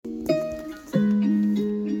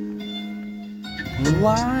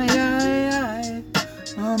Why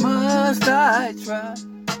must I try?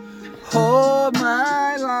 Hold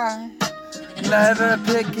my line, never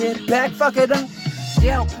pick it back, fuck it up.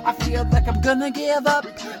 Yo, I feel like I'm gonna give up.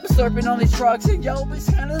 I'm slurping on these drugs and yo, it's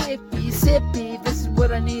kinda lippy, sippy. This is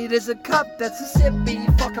what I need is a cup that's a sippy.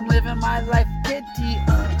 Fuck, I'm living my life kitty.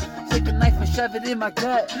 Take a knife and shove it in my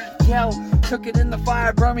gut. Yo, took it in the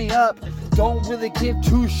fire, burn me up. Don't really give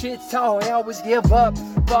two shits, how I always give up.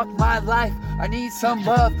 Fuck my life, I need some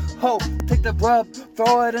love. Ho, take the rub,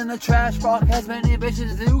 throw it in the trash. Fuck as many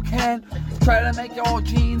bitches as you can. Try to make your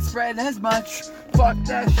genes spread as much. Fuck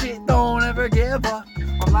that shit, don't ever give up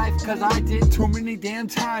on life, cause I did too many damn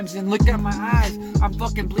times. And look at my eyes, I'm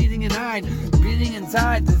fucking bleeding and eyed, bleeding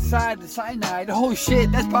inside the cyanide. Oh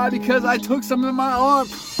shit, that's probably because I took some in my arm.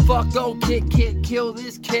 Fuck, go kill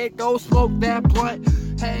this kid, go smoke that blunt,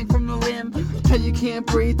 hang from the limb till you can't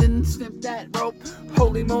breathe and snip that rope.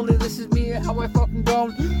 Holy moly, this is me, how I fucking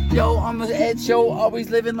go. Yo, on the edge, yo, always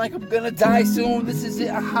living like I'm gonna die soon. This is it,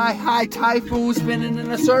 a high typhoon spinning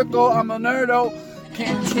in a circle. I'm a nerdo.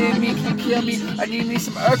 Can't kill me, can't kill me. I need me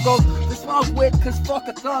some Urkels to smoke with, cause fuck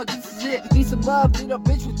a thug. This is it. Need some love, need a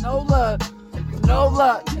bitch with no love. No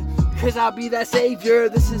luck, cause I'll be that savior.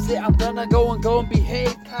 This is it. I'm gonna go and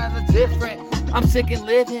behave kinda different. I'm sick and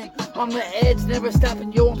living on the edge, never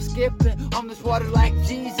stopping. Yo, I'm skipping on this water like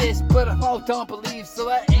Jesus, but I don't believe. So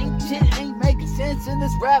that ain't making sense in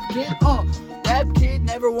this rap kid. Rap kid,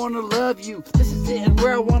 never wanna love you. This is it, and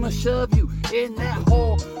where I wanna shove you in that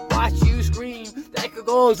hole. Watch you scream. That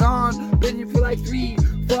goes on, been here for like 3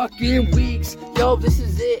 fucking weeks. Yo, this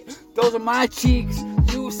is it. Those are my cheeks.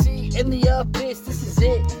 You see in the abyss. This is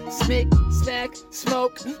it. Smick, smack,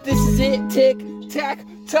 smoke. This is it. Tick, tack,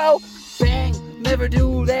 toe, bang. Never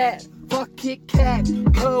do that. Fuck Kit Kat,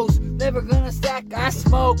 Coast, never gonna stack. I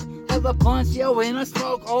smoke hella blunts, yo, and I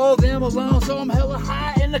smoke all them alone. So I'm hella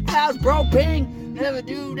high in the clouds, bro. Bang, never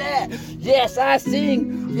do that. Yes, I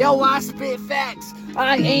sing, yo, I spit facts.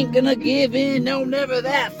 I ain't gonna give in, no, never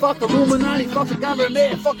that. Fuck Illuminati, fuck the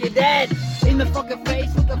government, fuck your dad. In the fucking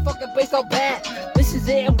face with the fucking bass so bad. This is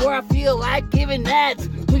it, where I feel like giving ads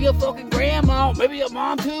to your fucking grandma, maybe your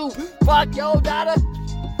mom too. Fuck yo, daughter.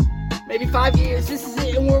 Maybe 5 years, this is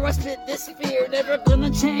it, and where I spit this fear. Never gonna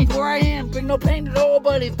change where I am, bring no pain at all,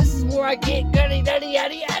 buddy. This is where I get dirty,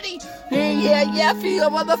 yaddy. Yeah, I feel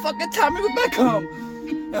motherfucking Tommy with my cum.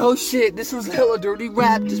 Oh shit, this was hella dirty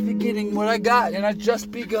rap, just beginning what I got, and I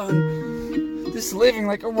just begun. This living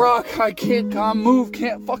like a rock, I can't move,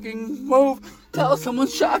 can't fucking move. Till someone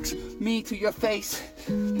shocks me to your face.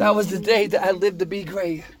 That was the day that I lived to be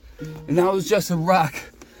great. And I was just a rock,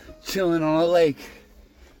 chilling on a lake.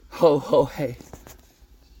 Ho, ho, hey.